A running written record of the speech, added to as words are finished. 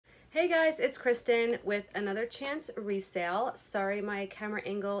Hey guys, it's Kristen with another chance resale. Sorry, my camera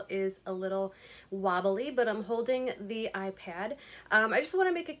angle is a little wobbly, but I'm holding the iPad. I just want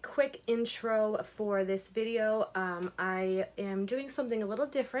to make a quick intro for this video. I am doing something a little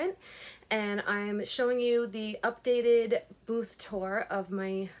different, and I'm showing you the updated booth tour of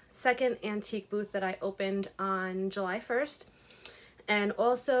my second antique booth that I opened on July 1st. And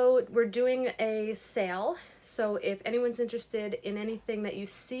also, we're doing a sale, so if anyone's interested in anything that you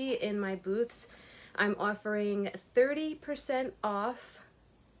see in my booths, I'm offering 30% off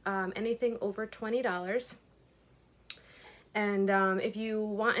anything over $20. And if you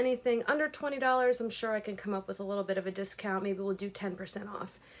want anything under $20, I'm sure I can come up with a little bit of a discount. Maybe we'll do 10%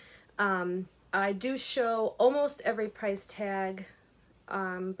 off. I do show almost every price tag,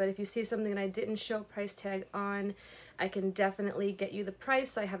 but if you see something that I didn't show price tag on, I can definitely get you the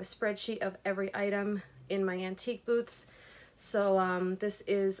price. I have a spreadsheet of every item in my antique booths. So this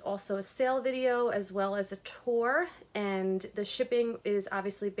is also a sale video as well as a tour, and the shipping is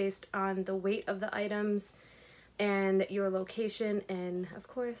obviously based on the weight of the items and your location, and of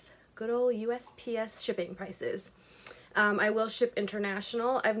course, good old USPS shipping prices. I will ship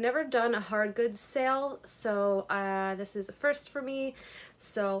international. I've never done a hard goods sale, so this is a first for me.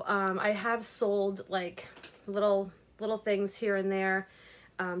 So I have sold like little things here and there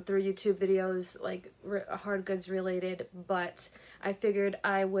through YouTube videos, like hard goods related, but I figured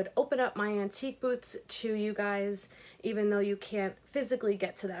I would open up my antique booths to you guys, even though you can't physically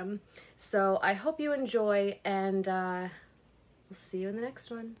get to them. So I hope you enjoy, and we'll see you in the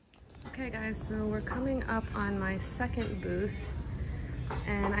next one. Okay guys, so we're coming up on my second booth,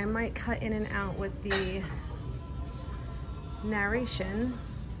 and I might cut in and out with the narration,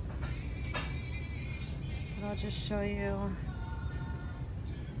 but I'll just show you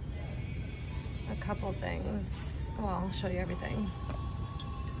a couple things. Well, I'll show you everything.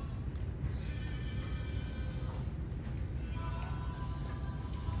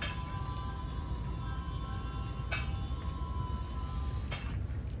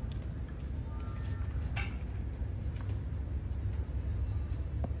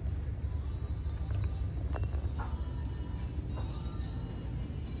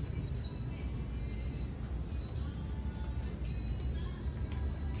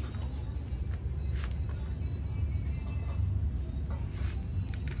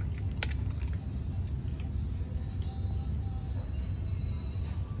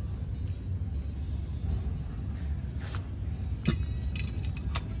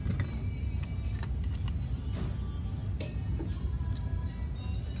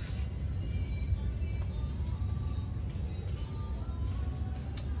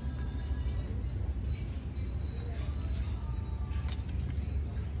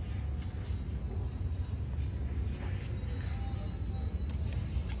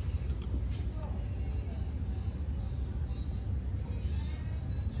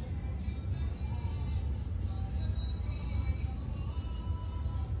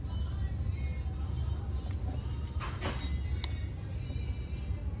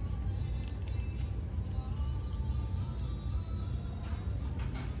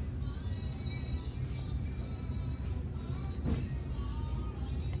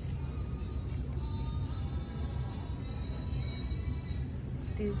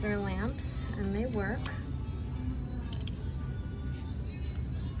 These are lamps, and they work.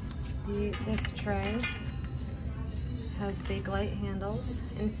 This tray has big light handles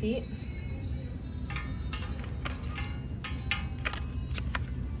and feet.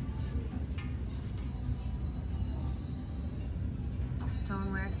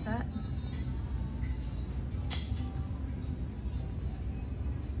 Stoneware set.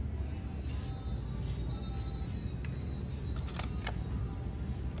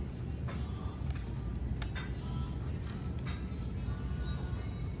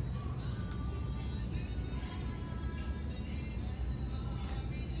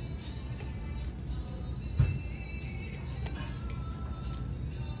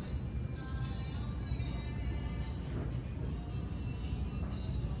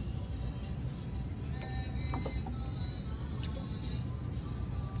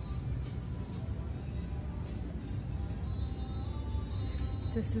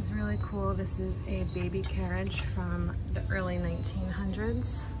 This is really cool. This is a baby carriage from the early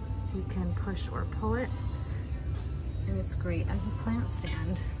 1900s. You can push or pull it, and it's great as a plant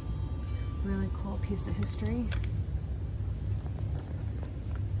stand. Really cool piece of history.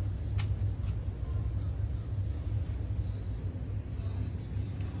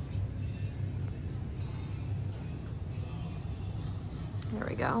 There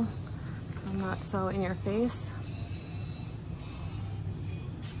we go. So I'm not so in your face.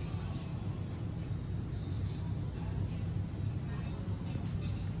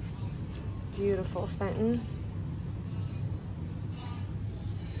 Beautiful Fenton.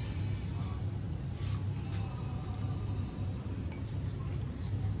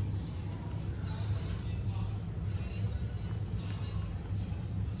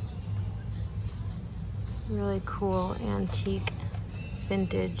 Really cool antique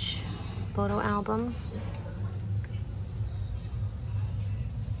vintage photo album.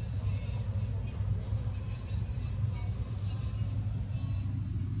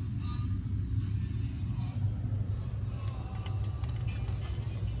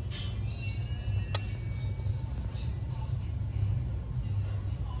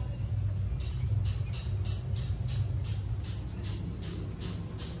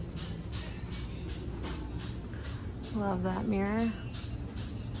 Love that mirror.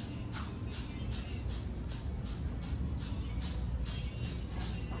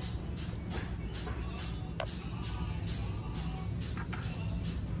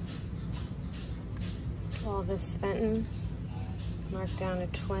 All this Fenton, marked down to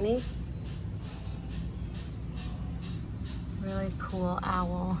 20. Really cool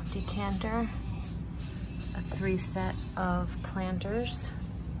owl decanter. A 3 set of planters.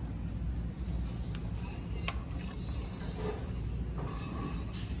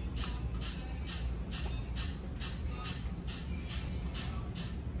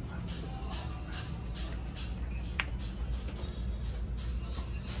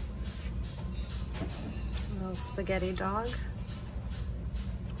 Little spaghetti dog.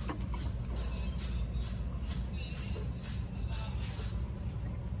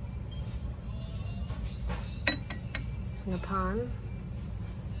 It's in a pond.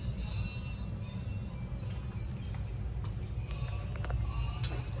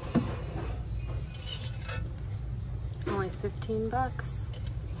 Only 15 bucks.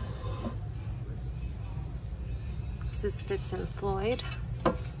 This fits in Floyd.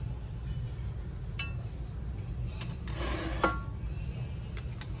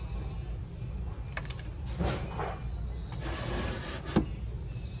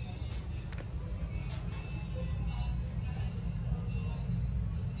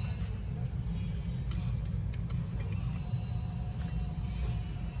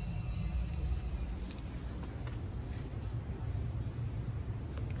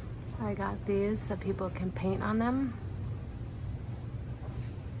 I got these so people can paint on them.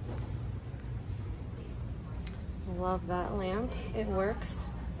 Love that lamp. It works.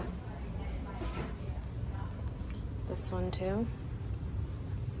 This one too.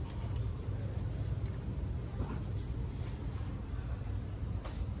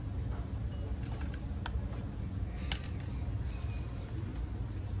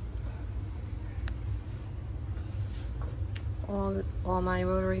 All my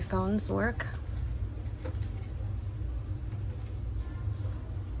rotary phones work.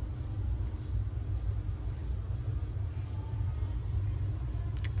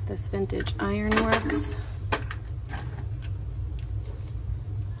 This vintage iron works.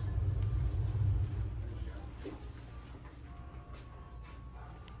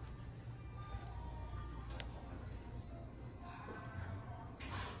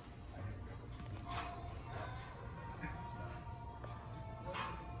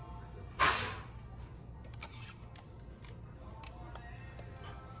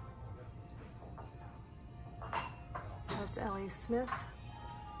 That's Ellie Smith.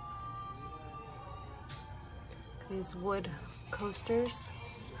 These wood coasters.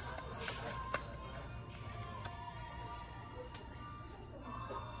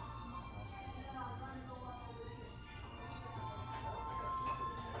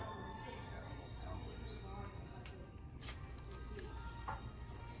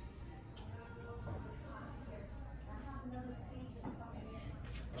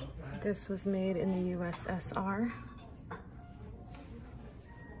 This was made in the USSR.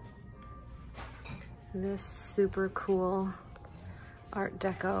 This super cool Art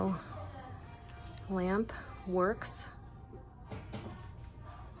Deco lamp works.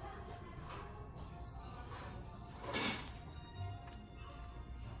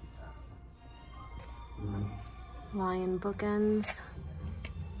 Lion bookends.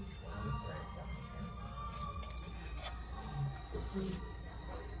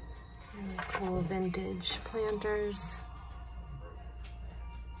 Really cool vintage planters.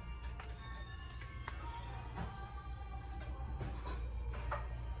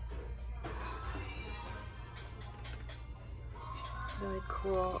 Really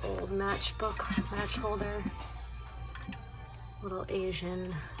cool old match holder. Little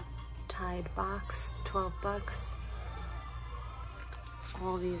Asian tied box, 12 bucks.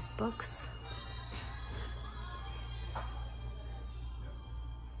 All these books.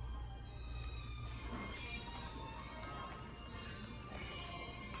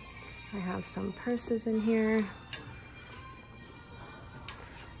 have some purses in here.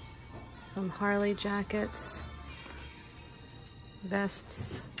 Some Harley jackets,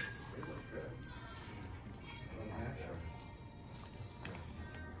 vests.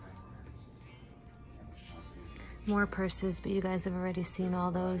 More purses, but you guys have already seen all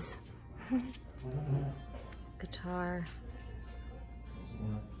those. Guitar.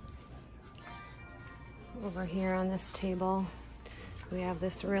 Over here on this table, we have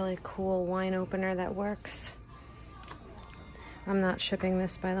this really cool wine opener that works. I'm not shipping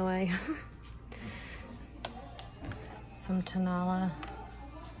this, by the way. Some Tanala.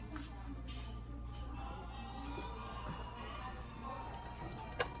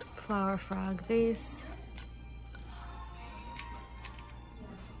 Flower frog vase.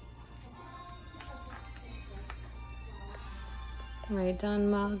 Ray Dunn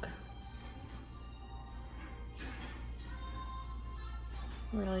mug.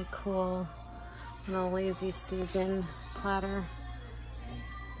 Really cool little Lazy Susan platter.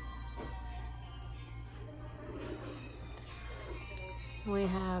 We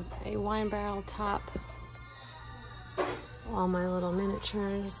have a wine barrel top. All my little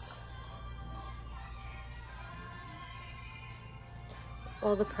miniatures.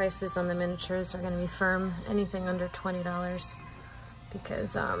 All the prices on the miniatures are going to be firm, anything under $20,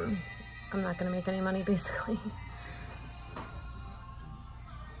 because I'm not going to make any money basically.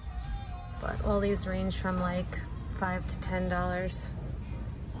 But all these range from like $5 to $10.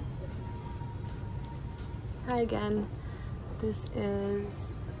 Hi again. This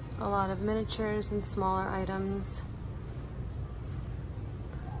is a lot of miniatures and smaller items.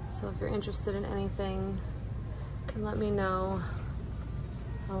 So if you're interested in anything, you can let me know.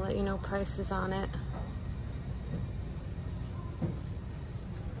 I'll let you know prices on it.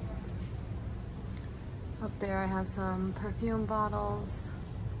 Up there I have some perfume bottles.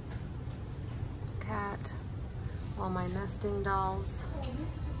 Cat, all my nesting dolls.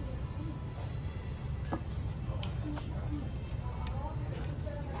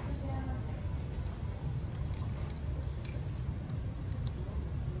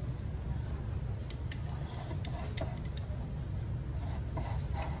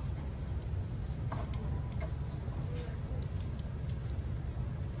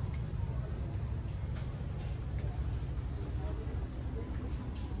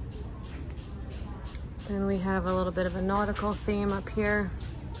 Then we have a little bit of a nautical theme up here.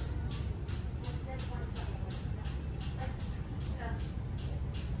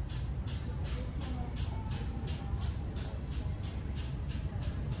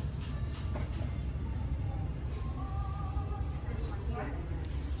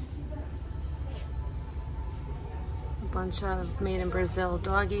 A bunch of made in Brazil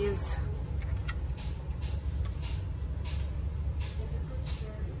doggies.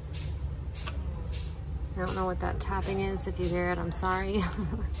 I don't know what that tapping is. If you hear it, I'm sorry.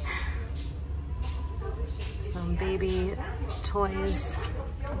 Some baby toys.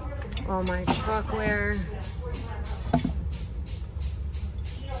 All my chalkware.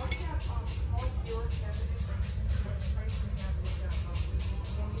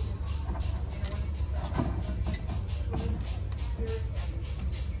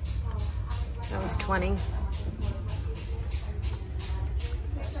 That was 20.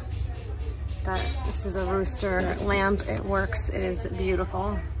 This is a rooster lamp. It works. It is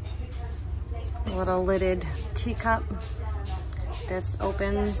beautiful. A little lidded teacup. This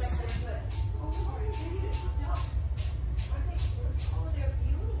opens.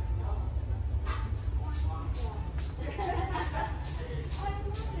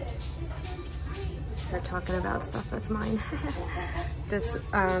 They're talking about stuff that's mine. This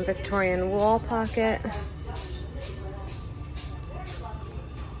Victorian wall pocket.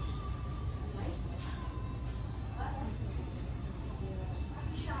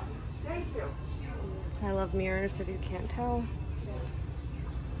 I love mirrors, if you can't tell.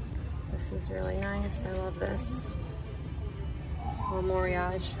 This is really nice. I love this little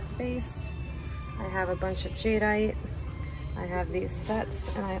Moriage base. I have a bunch of jadeite. I have these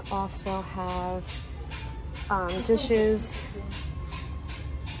sets, and I also have dishes.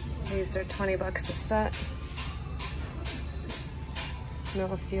 These are 20 bucks a set.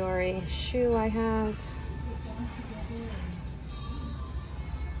 Millefiori shoe I have.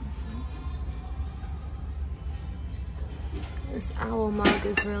 This owl mug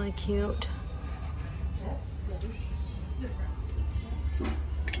is really cute.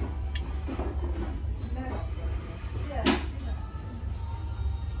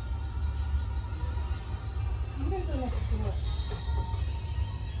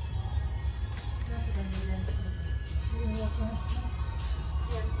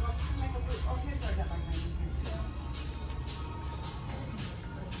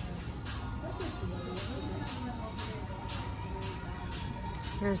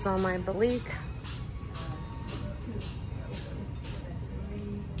 Here's all my Balik.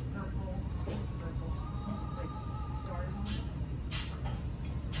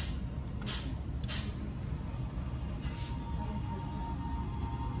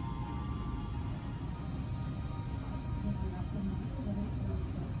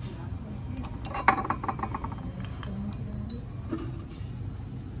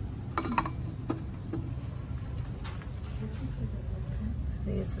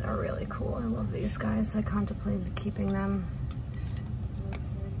 These are really cool. I love these guys. I contemplated keeping them.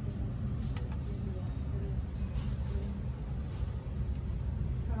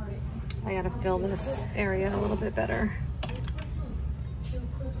 I gotta fill this area a little bit better. I don't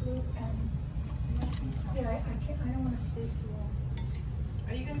want to stay too long.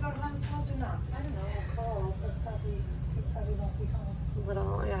 Are you gonna go to Mom's house or not? I don't know. We'll call, but probably won't be home.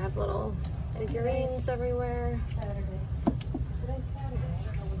 Little, I have little figurines everywhere. Saturday. Today's Saturday. I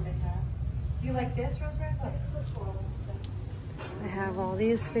don't know what they have. You like this, Rosemary? Look, football and stuff. I have all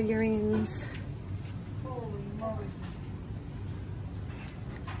these figurines. Holy Moses.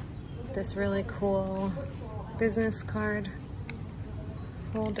 This really cool business card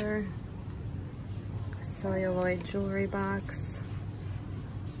holder. Celluloid jewelry box.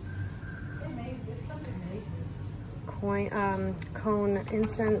 Cone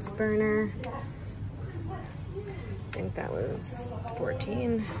incense burner. I think that was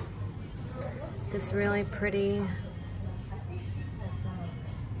 14. This really pretty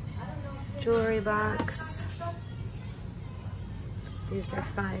jewelry box. These are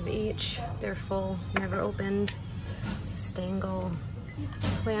 5 each. They're full, never opened. It's a Stangl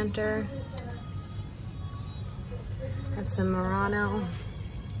planter. Have some Murano.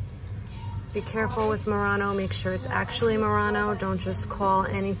 Be careful with Murano. Make sure it's actually Murano. Don't just call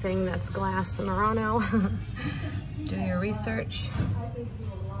anything that's glass Murano. Do your research.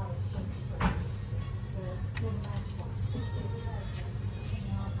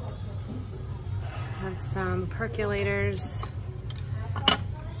 Have some percolators.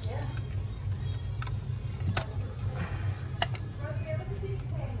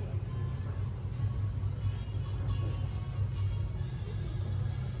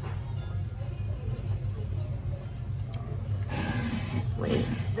 Wait,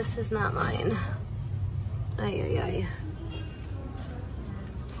 this is not mine. Ay, ay,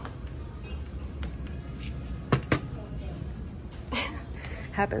 ay.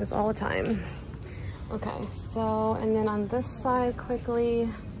 Happens all the time. Okay, so, and then on this side quickly,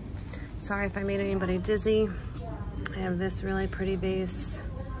 sorry if I made anybody dizzy, I have this really pretty vase.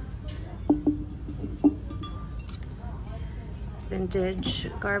 Vintage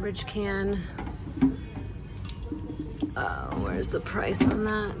garbage can. Where's the price on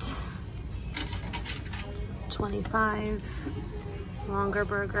that? $25. Longer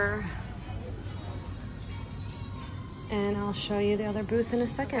burger. And I'll show you the other booth in a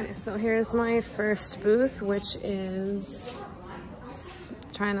second. Okay, so here's my first booth, which is,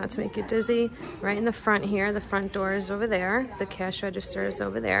 try not to make you dizzy, right in the front here. The front door is over there. The cash register is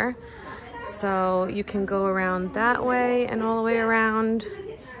over there. So you can go around that way and all the way around,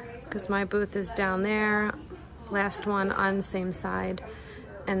 because my booth is down there. Last one on the same side.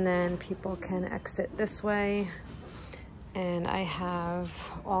 And then people can exit this way. And I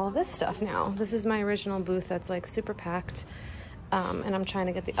have all of this stuff now. This is my original booth that's like super packed. And I'm trying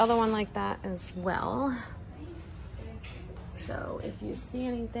to get the other one like that as well. So if you see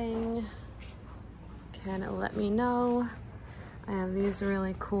anything, can let me know. I have these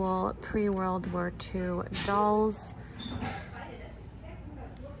really cool pre-World War II dolls.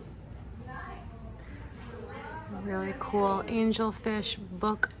 Really cool angelfish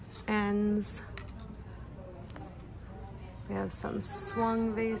book ends. We have some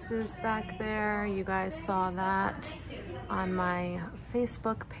swung vases back there. You guys saw that on my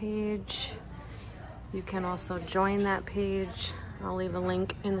Facebook page. You can also join that page. I'll leave a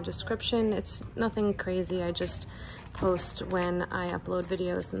link in the description. It's nothing crazy. I just post when I upload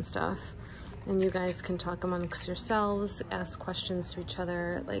videos and stuff. And you guys can talk amongst yourselves, ask questions to each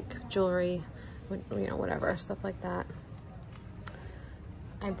other, like jewelry, you know, whatever, stuff like that.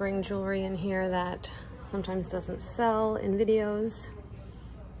 I bring jewelry in here that sometimes doesn't sell in videos.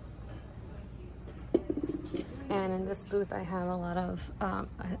 And in this booth, I have a lot of,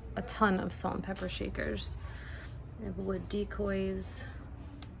 a ton of salt and pepper shakers. I have wood decoys,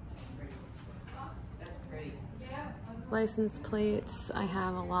 license plates. I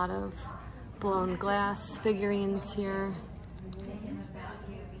have a lot of blown glass figurines here.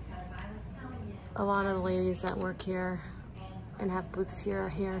 A lot of the ladies that work here and have booths here are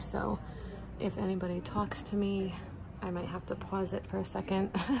here, so if anybody talks to me, I might have to pause it for a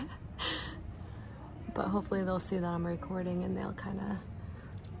second. But hopefully they'll see that I'm recording and they'll kind of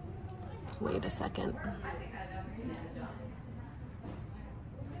wait a second.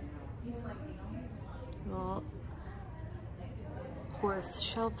 Little horse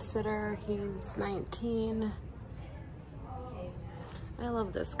shelf sitter, he's 19. I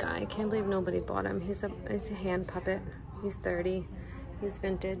love this guy. I can't believe nobody bought him. He's a hand puppet. He's 30. He's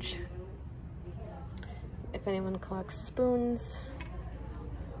vintage. If anyone collects spoons,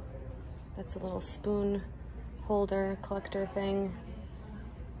 that's a little spoon holder collector thing.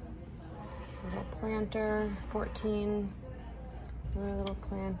 Little planter, 14. Another little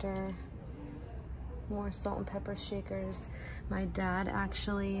planter. More salt and pepper shakers. My dad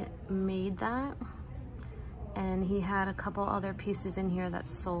actually made that, and he had a couple other pieces in here that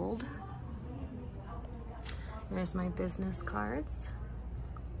sold. There's my business cards.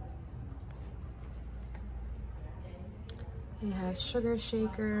 I have sugar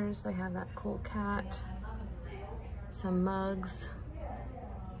shakers. I have that cool cat. Some mugs.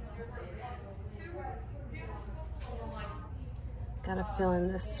 Gotta fill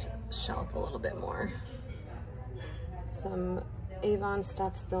in this shelf a little bit more. Some Avon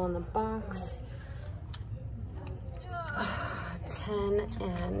stuff still in the box. 10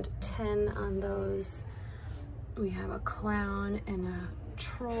 and 10 on those. We have a clown and a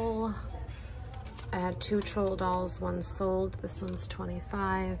troll. I had 2 troll dolls, one sold. This one's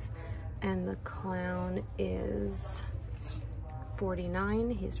 25, and the clown is 49.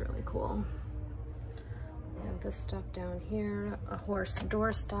 He's really cool. I have this stuff down here, a horse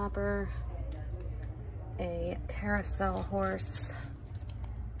door stopper, a carousel horse,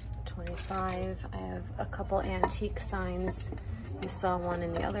 25. I have a couple antique signs. You saw one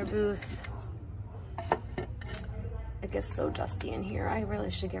in the other booth. It gets so dusty in here. I really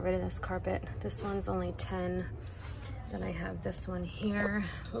should get rid of this carpet. This one's only 10. Then I have this one here.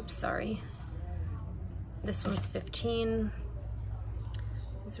 Oops, sorry. This one's 15.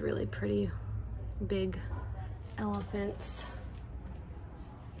 These really pretty big elephants.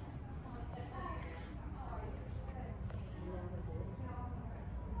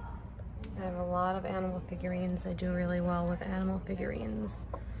 I have a lot of animal figurines. I do really well with animal figurines.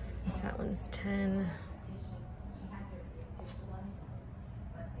 That one's 10.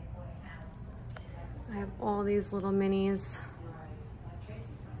 I have all these little minis.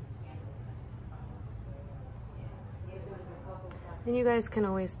 And you guys can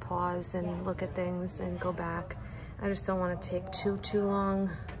always pause and look at things and go back. I just don't want to take too long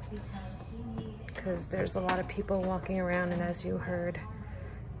because there's a lot of people walking around, and as you heard,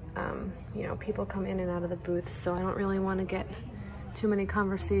 you know, people come in and out of the booth, so I don't really want to get too many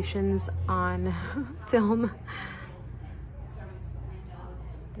conversations on film.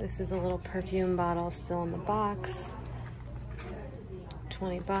 This is a little perfume bottle still in the box.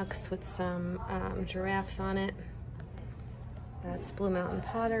 20 bucks with some giraffes on it. That's Blue Mountain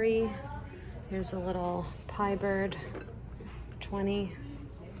Pottery. Here's a little pie bird, 20.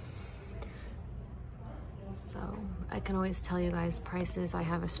 So I can always tell you guys prices. I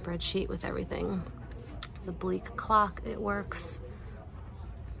have a spreadsheet with everything. It's a bleak clock, it works.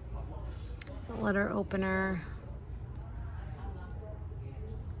 It's a letter opener.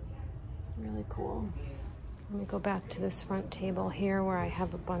 Really cool. Let me go back to this front table here where I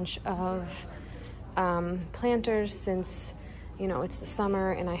have a bunch of planters since, you know, it's the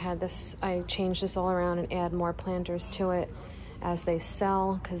summer, and I changed this all around and add more planters to it as they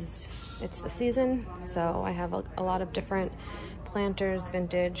sell because it's the season. So I have a lot of different planters,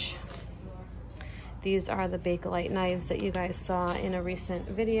 vintage. These are the Bakelite knives that you guys saw in a recent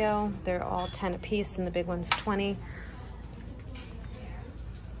video. They're all 10 a piece and the big one's 20.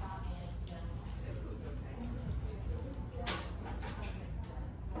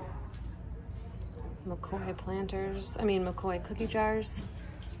 McCoy cookie jars.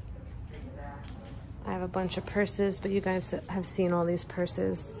 I have a bunch of purses, but you guys have seen all these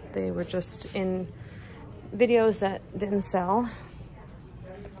purses. They were just in videos that didn't sell.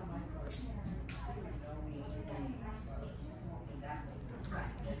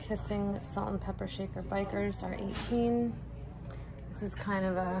 Kissing salt and pepper shaker bikers are 18. This is kind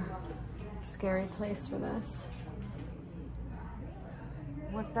of a scary place for this.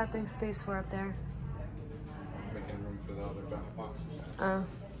 What's that big space for up there? Making room for the other back boxes.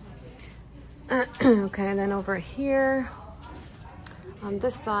 Okay, then over here on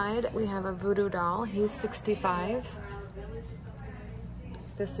this side we have a voodoo doll. He's 65.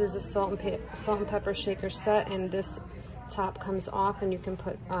 This is a salt and pepper shaker set, and this top comes off and you can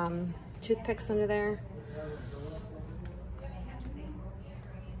put toothpicks under there.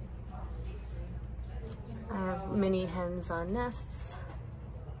 I have mini hens on nests.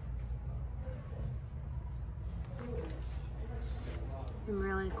 Some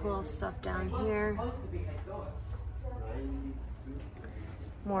really cool stuff down here.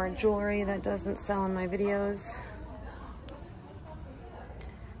 More jewelry that doesn't sell in my videos.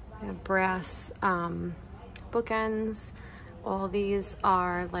 We have brass bookends. All these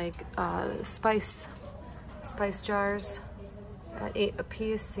are like spice jars at 8 a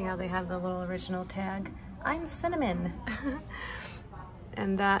piece. See how they have the little original tag? I'm cinnamon.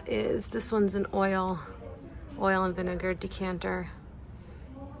 And that is, this one's an oil and vinegar decanter.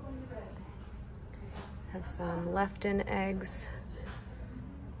 Have some left-in eggs.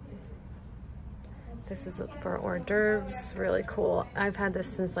 This is for hors d'oeuvres, really cool. I've had this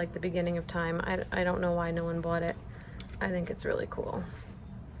since like the beginning of time. I don't know why no one bought it. I think it's really cool.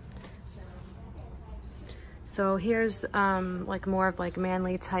 So here's like more of like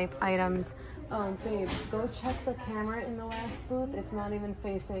manly type items. Oh, babe, go check the camera in the last booth. It's not even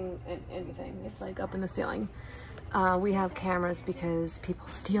facing anything. It's like up in the ceiling. We have cameras because people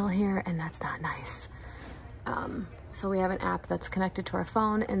steal here and that's not nice. So we have an app that's connected to our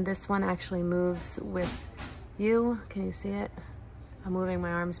phone, and this one actually moves with you. Can you see it? I'm moving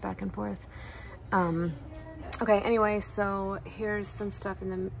my arms back and forth. Okay, anyway, so here's some stuff in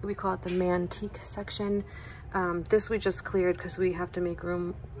the, we call it the mantique section. This we just cleared because we have to make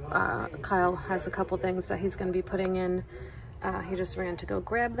room. Kyle has a couple things that he's gonna be putting in. He just ran to go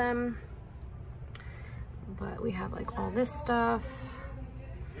grab them. But we have like all this stuff.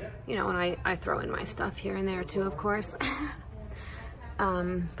 You know, and I throw in my stuff here and there too, of course.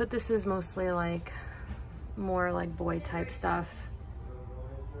 But this is mostly like, more like boy type stuff.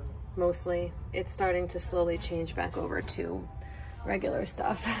 Mostly. It's starting to slowly change back over to regular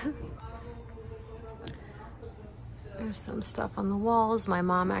stuff. There's some stuff on the walls. My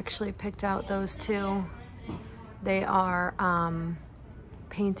mom actually picked out those two. They are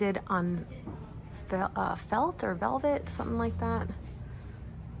painted on felt or velvet, something like that.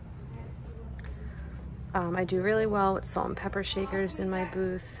 I do really well with salt and pepper shakers in my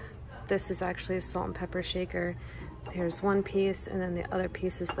booth. This is actually a salt and pepper shaker. Here's one piece, and then the other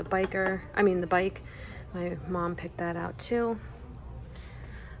piece is the bike. My mom picked that out too.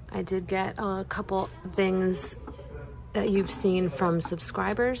 I did get a couple things that you've seen from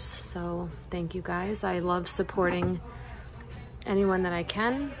subscribers, so thank you guys. I love supporting anyone that I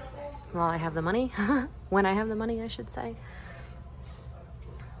can while I have the money. When I have the money, I should say.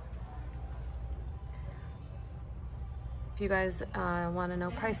 If you guys want to know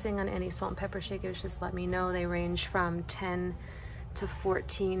pricing on any salt and pepper shakers, just let me know. They range from 10 to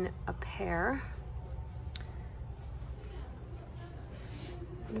 14 a pair.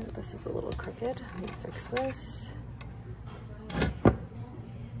 This is a little crooked. Let me fix this.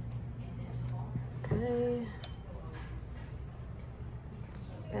 Okay.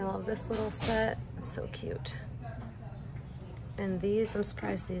 I love this little set. It's so cute. And these, I'm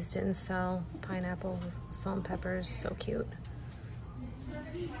surprised these didn't sell. Pineapple, salt and peppers, so cute.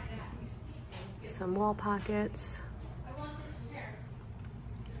 Some wall pockets.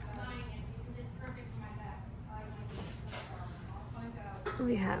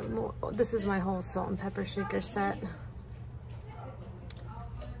 We have more. This is my whole salt and pepper shaker set.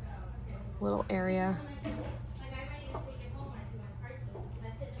 Little area.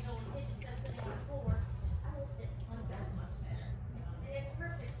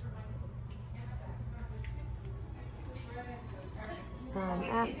 Some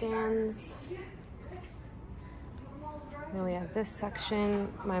Afghans. Then we have this section.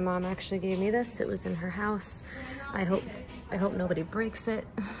 My mom actually gave me this. It was in her house. I hope nobody breaks it.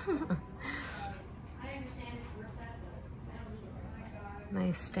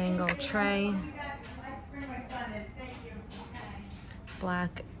 Nice Stangle tray.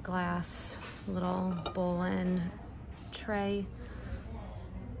 Black glass little bowl-in tray.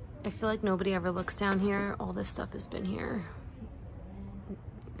 I feel like nobody ever looks down here. All this stuff has been here.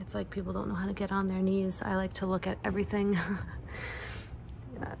 It's like people don't know how to get on their knees. I like to look at everything.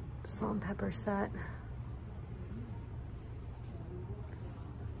 That salt and pepper set.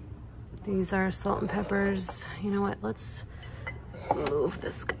 These are salt and peppers. You know what? Let's move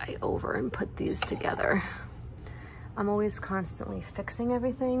this guy over and put these together. I'm always constantly fixing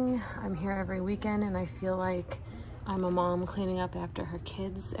everything. I'm here every weekend and I feel like I'm a mom cleaning up after her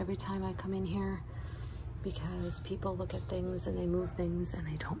kids every time I come in here, because people look at things and they move things and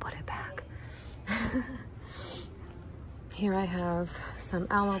they don't put it back. Here I have some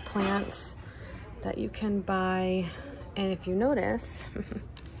aloe plants that you can buy, and if you notice,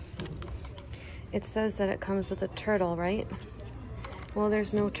 it says that it comes with a turtle, right? Well,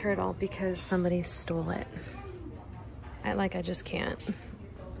 there's no turtle because somebody stole it. I just can't.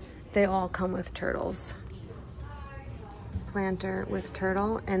 They all come with turtles. Planter with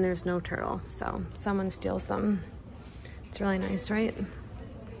turtle, and there's no turtle, so someone steals them. It's really nice, right?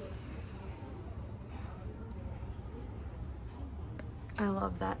 I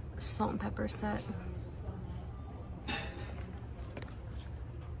love that salt and pepper set. I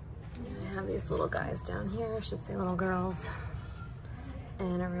have these little guys down here, I should say little girls,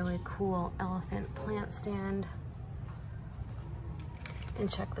 and a really cool elephant plant stand. And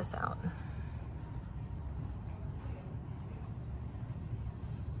check this out.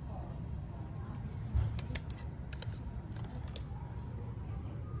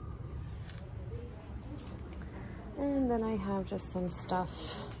 And then I have just some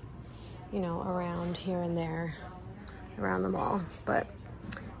stuff, you know, around here and there, around the mall. But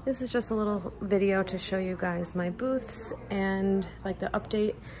this is just a little video to show you guys my booths and like the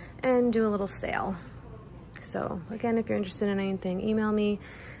update and do a little sale. So again, if you're interested in anything, email me,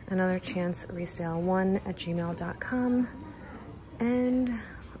 anotherchanceresale1@gmail.com. And,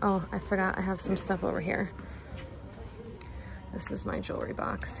 oh, I forgot I have some stuff over here. This is my jewelry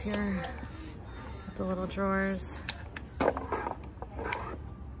box here with the little drawers.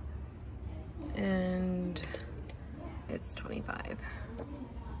 And it's $25.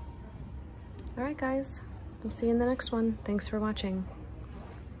 All right, guys, we'll see you in the next one. Thanks for watching.